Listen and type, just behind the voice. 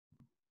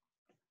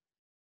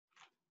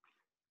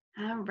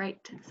All right,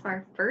 so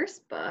our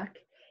first book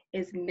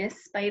is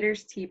Miss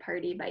Spider's Tea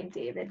Party by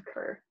David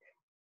Kirk.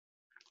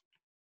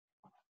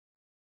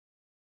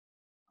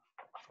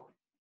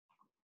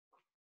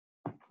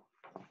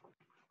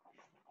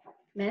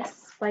 Miss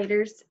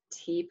Spider's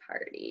Tea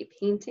Party,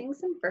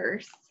 Paintings and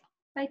Verse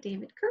by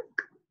David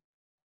Kirk.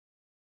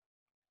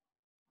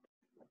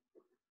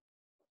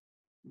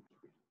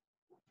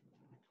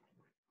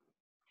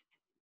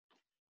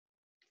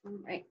 All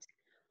right.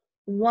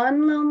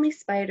 One lonely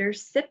spider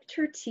sipped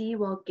her tea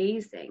while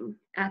gazing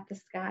at the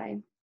sky.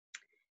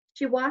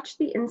 She watched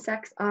the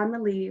insects on the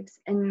leaves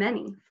and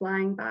many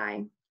flying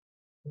by.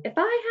 If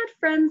I had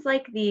friends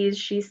like these,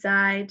 she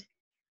sighed,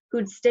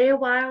 who'd stay a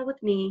while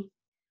with me,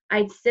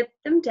 I'd sit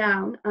them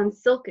down on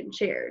silken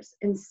chairs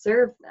and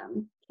serve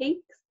them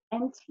cakes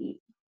and tea.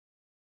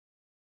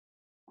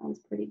 Sounds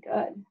pretty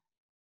good.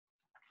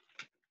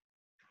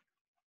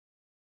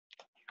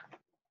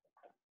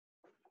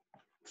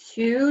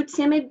 Two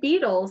timid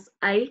beetles,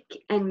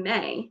 Ike and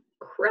May,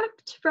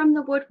 crept from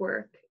the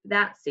woodwork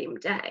that same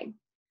day.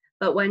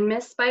 But when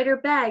Miss Spider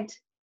begged,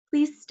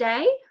 "Please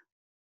stay,"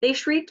 they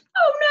shrieked,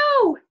 "Oh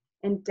no!"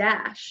 and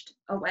dashed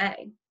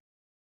away.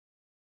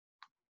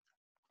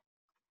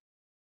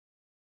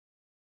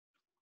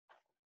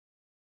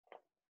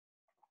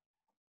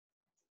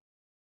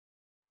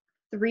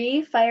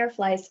 Three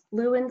fireflies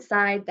flew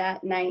inside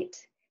that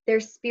night, their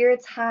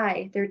spirits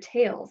high, their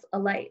tails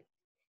alight.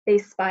 They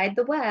spied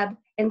the web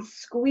and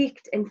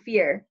squeaked in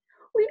fear,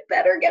 "We'd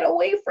better get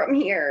away from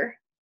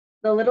here."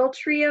 The little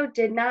trio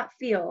did not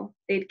feel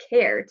they'd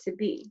care to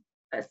be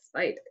a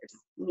spider's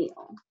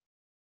meal.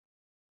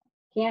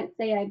 Can't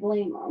say I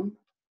blame them.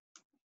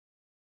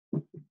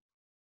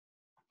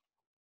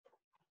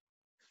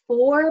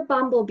 4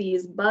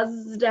 bumblebees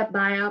buzzed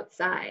by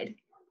outside.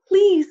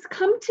 "Please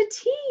come to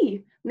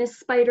tea," Miss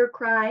Spider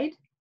cried.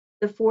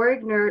 The 4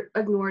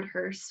 ignored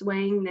her,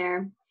 swaying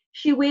there.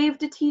 She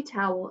waved a tea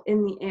towel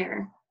in the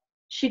air.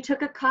 She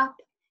took a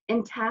cup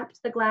and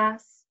tapped the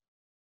glass.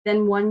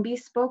 Then one bee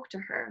spoke to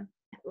her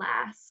at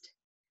last.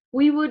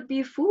 "We would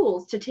be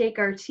fools to take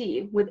our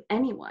tea with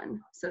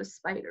anyone so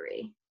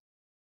spidery."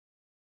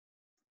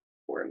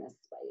 Poor Miss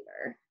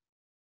Spider.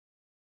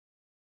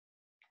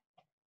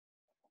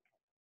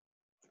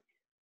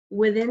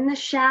 Within the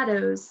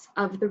shadows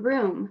of the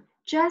room,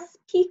 just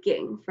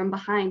peeking from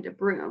behind a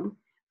broom,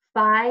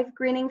 5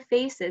 grinning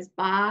faces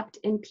bobbed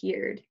and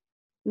peered.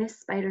 Miss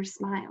Spider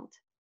smiled.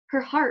 Her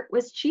heart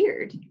was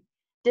cheered.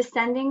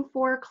 Descending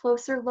for a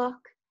closer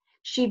look,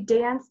 she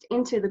danced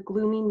into the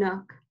gloomy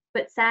nook,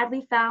 but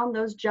sadly found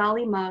those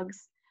jolly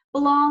mugs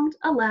belonged,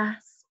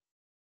 alas,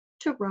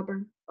 to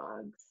rubber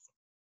bugs.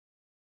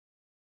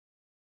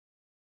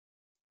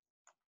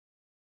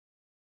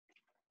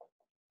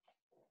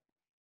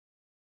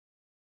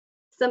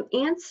 Some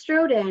ants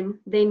strode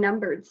in, they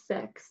numbered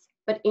 6,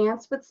 but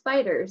ants with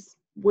spiders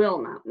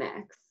will not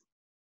mix.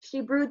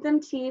 She brewed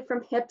them tea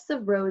from hips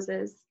of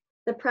roses,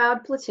 the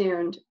proud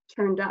platoon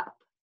turned up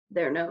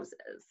their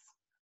noses.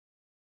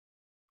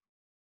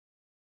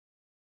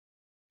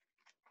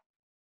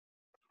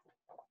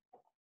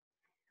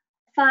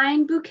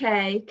 Fine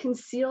bouquet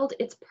concealed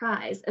its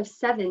prize of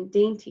 7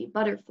 dainty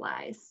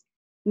butterflies.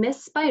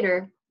 Miss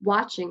Spider,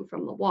 watching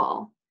from the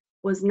wall,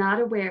 was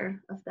not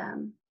aware of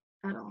them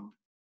at all.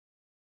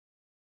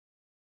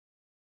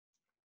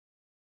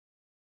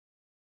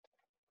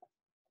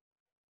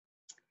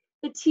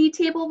 The tea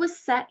table was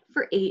set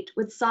for 8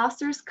 with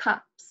saucers,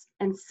 cups,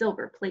 and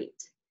silver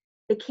plate.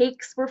 The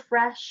cakes were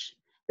fresh,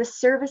 the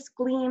service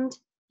gleamed,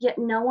 yet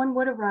no one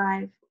would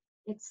arrive,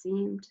 it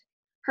seemed.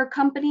 Her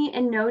company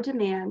in no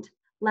demand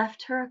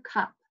left her a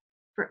cup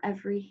for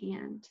every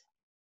hand.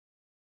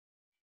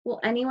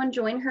 Will anyone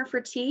join her for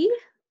tea?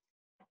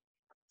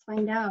 Let's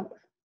find out.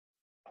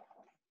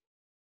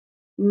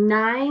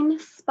 9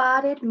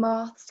 spotted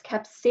moths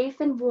kept safe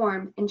and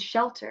warm in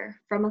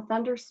shelter from a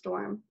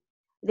thunderstorm.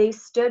 They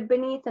stood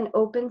beneath an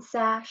open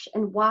sash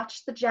and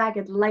watched the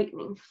jagged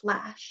lightning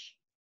flash.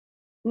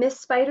 Miss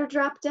Spider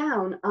dropped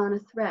down on a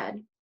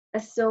thread, a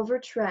silver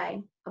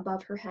tray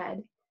above her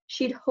head.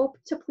 She'd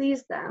hoped to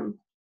please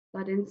them,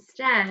 but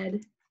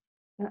instead,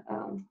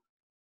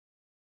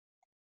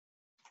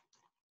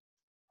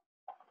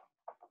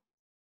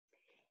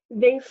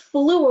 they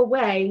flew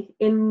away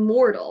in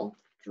mortal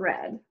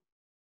dread.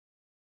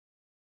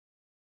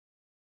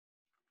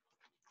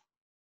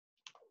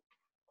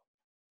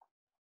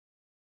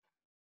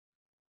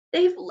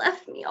 "They've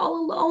left me all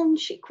alone,"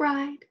 she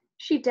cried.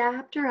 She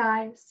dabbed her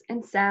eyes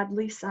and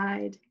sadly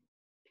sighed.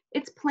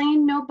 It's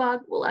plain no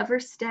bug will ever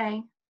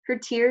stay. Her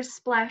tears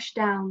splashed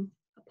down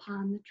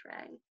upon the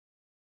tray.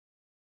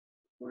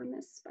 Poor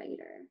Miss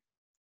Spider.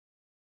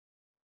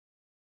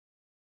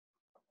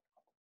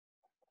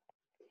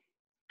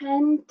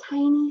 Ten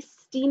tiny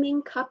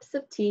steaming cups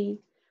of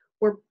tea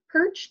were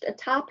perched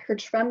atop her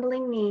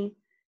trembling knee.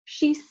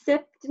 She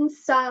sipped and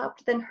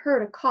sobbed, then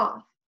heard a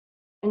cough,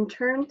 and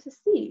turned to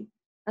see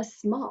a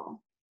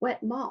small,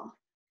 wet moth,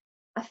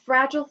 a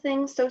fragile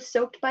thing so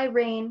soaked by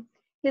rain,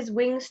 his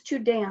wings too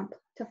damp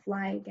to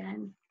fly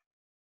again.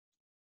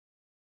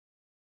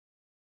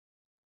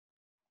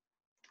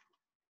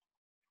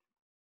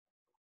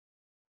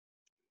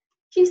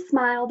 She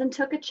smiled and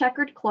took a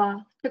checkered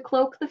cloth to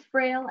cloak the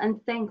frail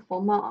and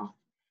thankful moth.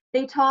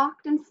 They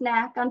talked and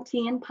snacked on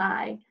tea and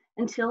pie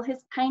until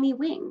his tiny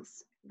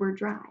wings were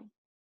dry.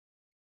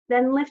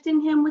 Then lifting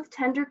him with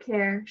tender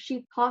care,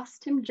 she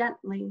tossed him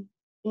gently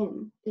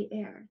in the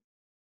air.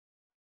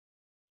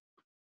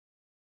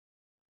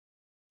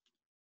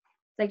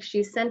 It's like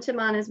she sent him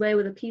on his way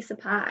with a piece of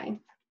pie.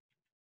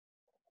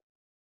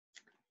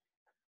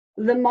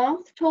 The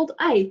moth told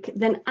Ike,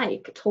 then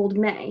Ike told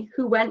May,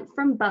 who went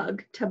from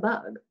bug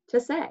to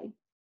say,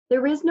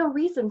 there is no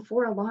reason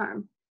for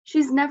alarm.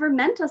 She's never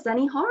meant us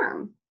any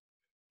harm.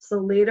 So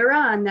later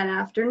on that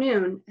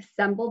afternoon,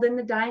 assembled in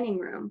the dining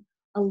room,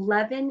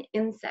 11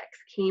 insects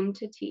came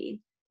to tea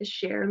to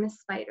share Miss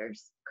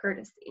Spider's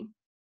courtesy.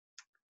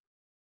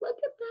 Look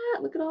at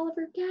that, look at all of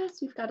her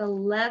guests. We've got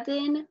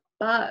 11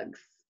 bugs.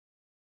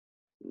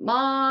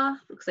 Moth,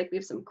 looks like we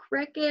have some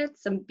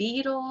crickets, some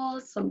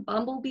beetles, some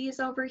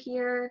bumblebees over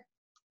here.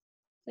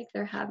 Like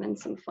they're having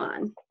some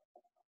fun.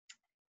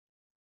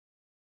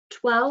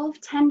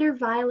 12 tender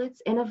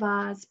violets in a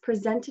vase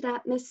presented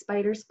at Miss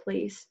Spider's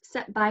place,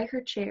 set by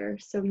her chair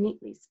so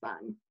neatly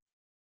spun.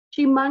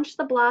 She munched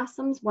the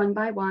blossoms one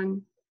by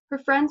one. Her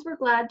friends were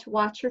glad to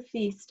watch her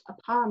feast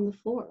upon the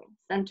floral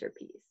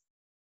centerpiece.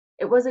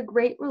 It was a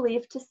great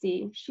relief to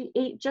see she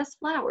ate just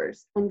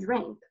flowers and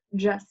drank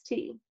just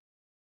tea.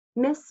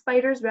 Miss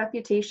Spider's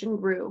reputation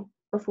grew.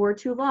 Before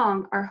too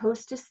long, our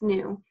hostess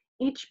knew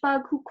each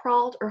bug who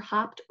crawled or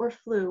hopped or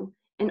flew,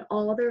 and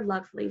all their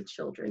lovely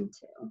children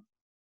too.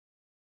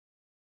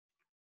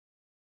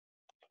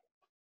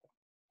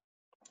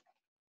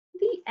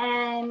 The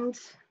end.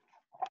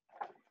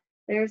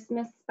 There's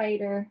Miss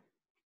Spider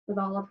with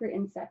all of her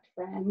insect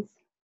friends.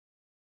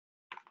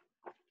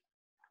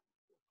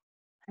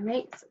 All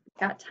right, so we've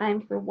got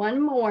time for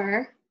one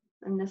more,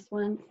 and this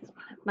one is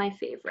one of my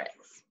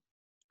favorites.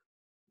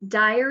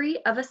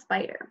 Diary of a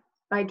Spider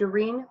by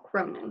Doreen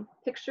Cronin.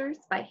 Pictures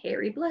by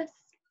Harry Bliss.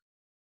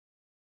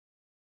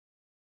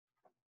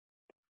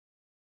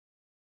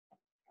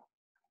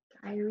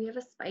 Diary of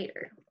a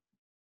Spider.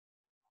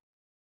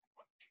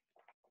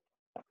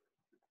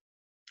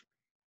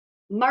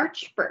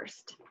 March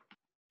 1st.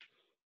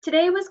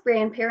 Today was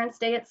Grandparents'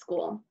 Day at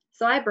school,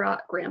 so I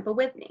brought Grandpa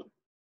with me.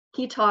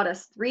 He taught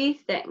us 3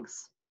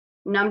 things.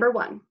 Number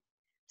 1,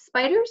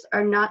 spiders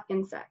are not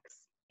insects.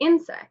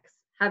 Insects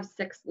have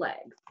 6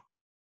 legs.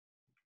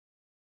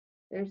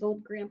 There's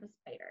old Grandpa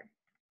Spider.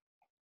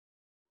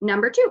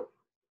 Number 2,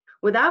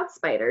 without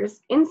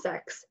spiders,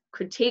 insects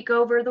could take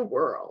over the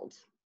world.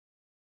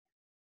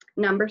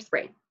 Number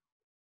 3,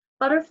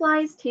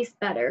 butterflies taste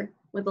better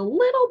with a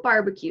little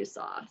barbecue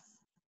sauce.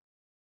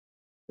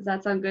 Does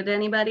that sound good to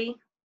anybody?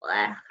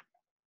 Blah.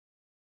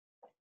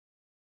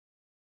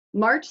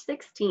 March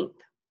 16th.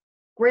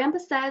 Grandpa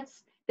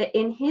says that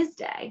in his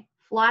day,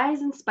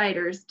 flies and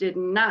spiders did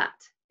not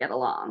get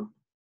along.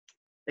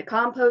 The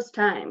compost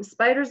time,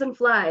 spiders and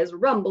flies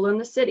rumble in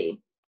the city.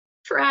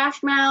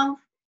 Trash mouth,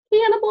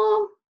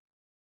 cannibal.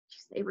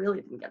 They really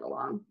didn't get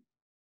along.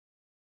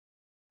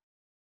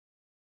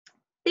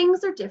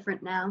 Things are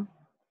different now.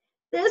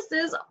 This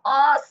is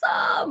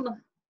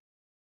awesome.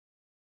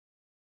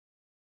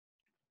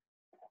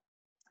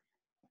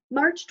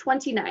 March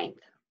 29th.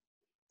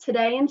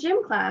 Today in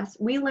gym class,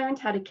 we learned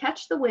how to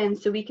catch the wind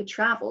so we could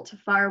travel to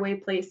faraway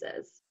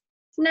places.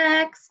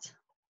 Next.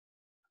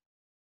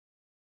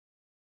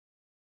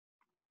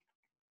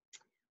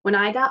 When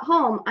I got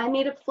home, I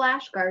made up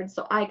flashcards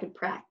so I could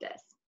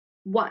practice.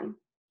 1,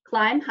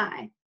 climb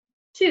high.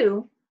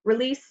 2,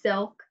 release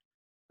silk.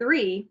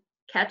 3,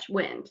 catch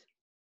wind.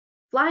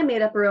 Fly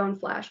made up her own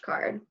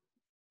flashcard.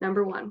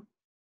 Number 1,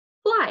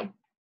 fly.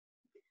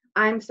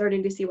 I'm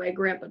starting to see why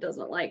Grandpa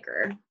doesn't like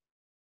her.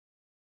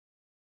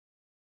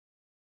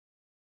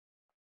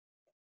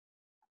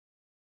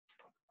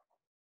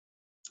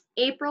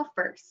 April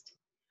 1st.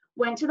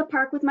 Went to the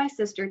park with my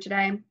sister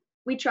today.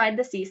 We tried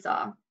the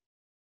seesaw.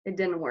 It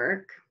didn't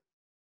work.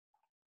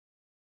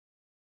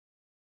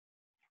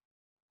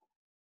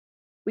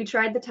 We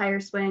tried the tire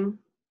swing.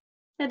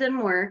 It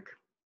didn't work.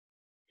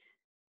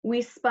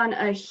 We spun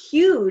a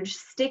huge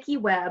sticky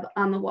web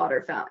on the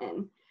water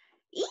fountain.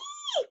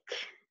 Eek!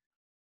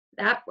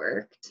 That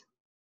worked.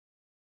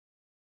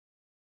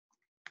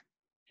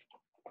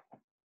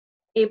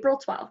 April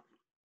 12th.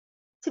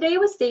 Today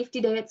was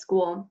safety day at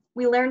school.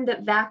 We learned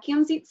that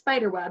vacuums eat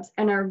spider webs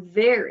and are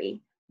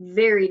very,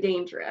 very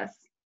dangerous.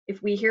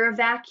 If we hear a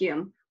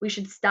vacuum, we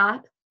should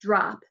stop,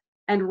 drop,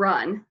 and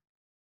run.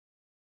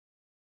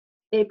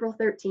 April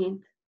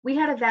 13th. We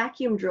had a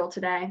vacuum drill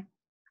today.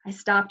 I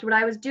stopped what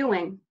I was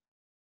doing,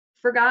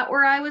 forgot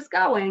where I was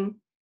going,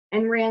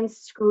 and ran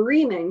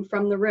screaming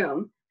from the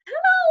room.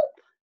 Help!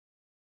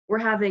 We're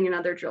having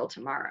another drill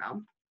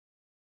tomorrow.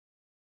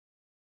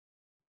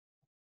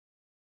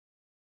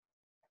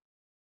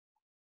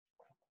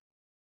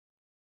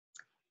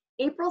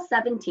 April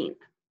 17th.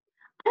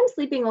 I'm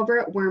sleeping over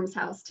at Worm's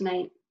house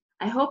tonight.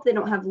 I hope they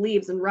don't have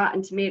leaves and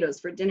rotten tomatoes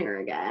for dinner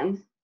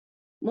again.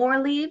 More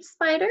leaves,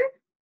 Spider?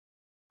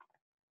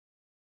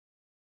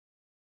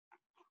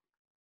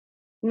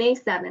 May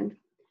 7th.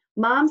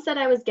 Mom said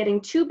I was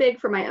getting too big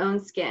for my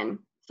own skin,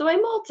 so I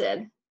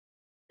molted.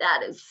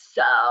 That is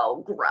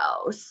so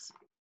gross.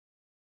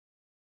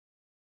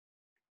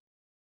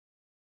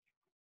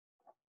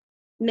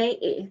 May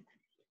 8th.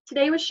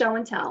 Today was show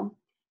and tell,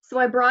 so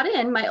I brought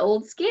in my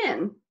old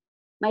skin.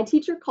 My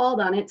teacher called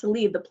on it to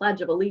lead the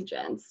Pledge of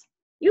Allegiance.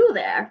 You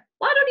there,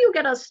 why don't you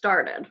get us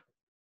started?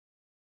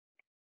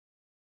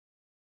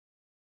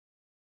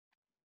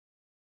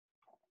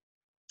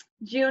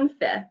 June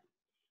 5th.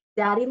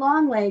 Daddy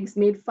Longlegs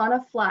made fun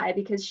of Fly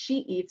because she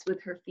eats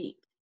with her feet.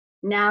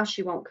 Now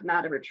she won't come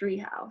out of her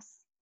treehouse.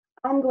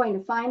 I'm going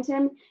to find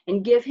him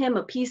and give him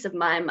a piece of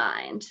my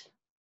mind.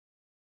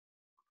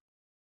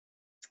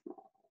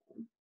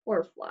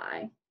 Poor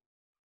Fly.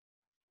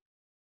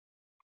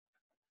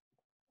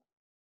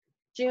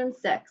 June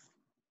 6th.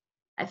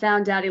 I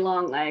found Daddy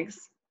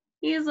Longlegs.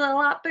 He's a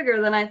lot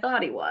bigger than I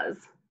thought he was.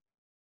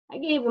 I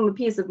gave him a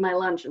piece of my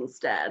lunch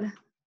instead.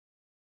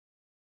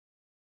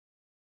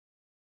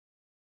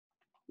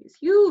 He's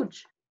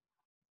huge.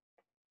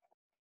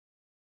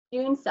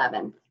 June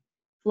 7th.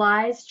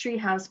 Fly's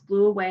treehouse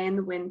blew away in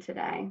the wind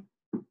today.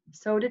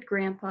 So did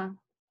Grandpa.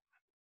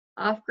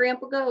 Off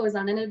Grandpa goes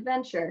on an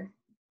adventure.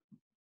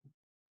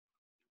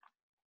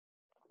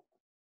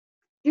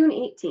 June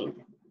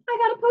 18th. I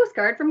got a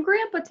postcard from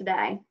Grandpa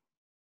today.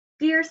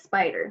 Dear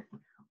Spider,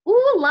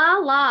 ooh la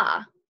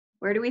la.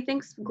 Where do we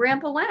think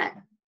Grandpa went?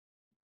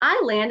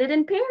 I landed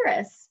in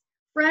Paris.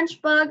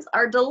 French bugs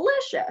are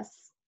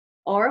delicious.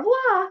 Au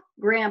revoir,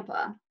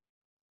 Grandpa.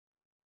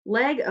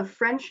 Leg of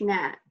French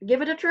gnat.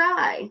 Give it a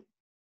try.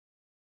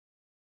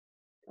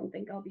 Don't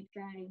think I'll be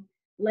trying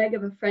leg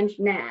of a French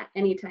gnat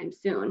anytime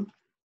soon.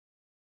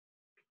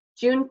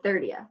 June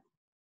 30th.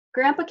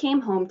 Grandpa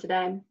came home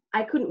today.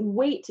 I couldn't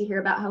wait to hear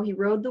about how he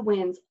rode the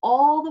winds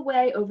all the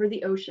way over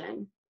the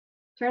ocean.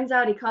 Turns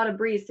out he caught a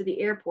breeze to the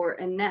airport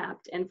and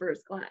napped in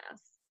first class.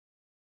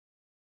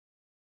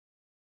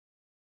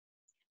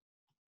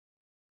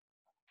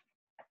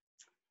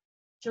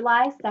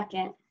 July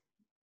 2nd.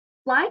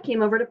 Fly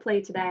came over to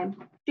play today.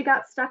 She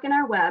got stuck in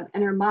our web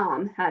and her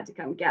mom had to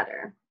come get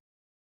her.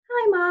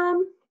 Hi,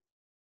 Mom.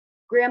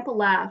 Grandpa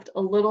laughed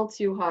a little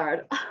too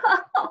hard.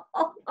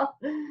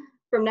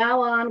 From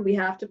now on, we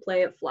have to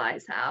play at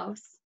Fly's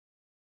house.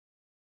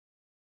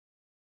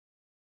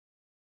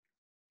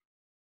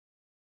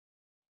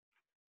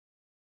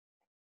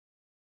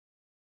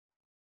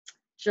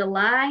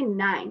 July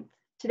 9th.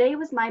 Today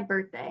was my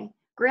birthday.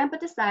 Grandpa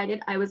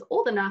decided I was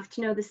old enough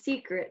to know the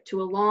secret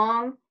to a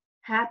long,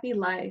 happy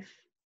life.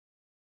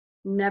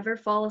 Never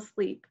fall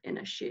asleep in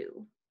a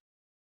shoe.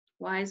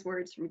 Wise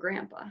words from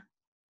Grandpa.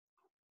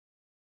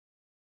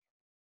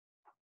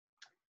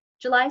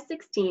 July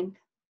 16th.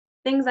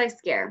 Things I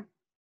scare.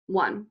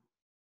 1.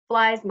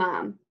 Fly's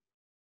mom.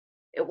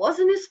 It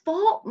wasn't his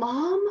fault,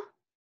 Mom.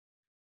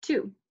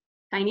 2.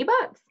 Tiny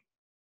bugs.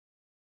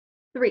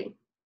 3.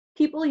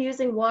 People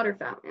using water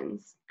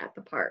fountains at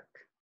the park.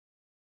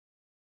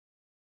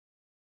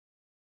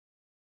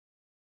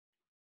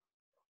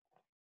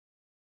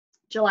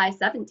 July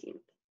 17th.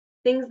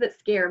 Things that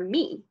scare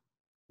me.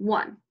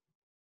 1.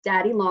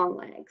 Daddy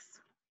Longlegs.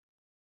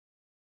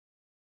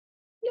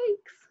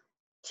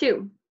 Yikes.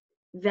 2.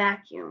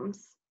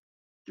 Vacuums.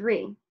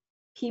 3.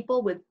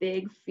 People with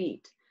big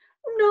feet.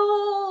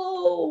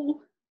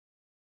 No!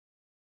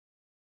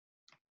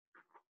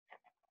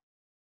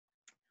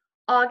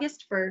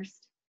 August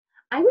 1st.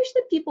 I wish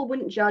that people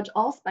wouldn't judge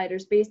all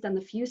spiders based on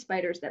the few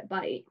spiders that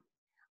bite.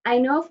 I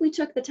know if we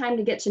took the time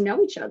to get to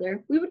know each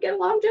other, we would get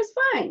along just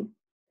fine,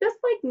 just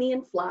like me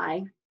and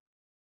Fly.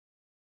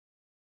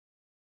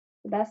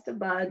 The best of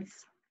buds.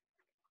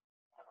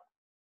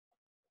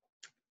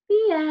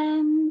 The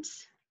end.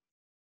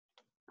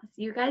 I'll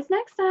see you guys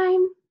next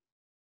time.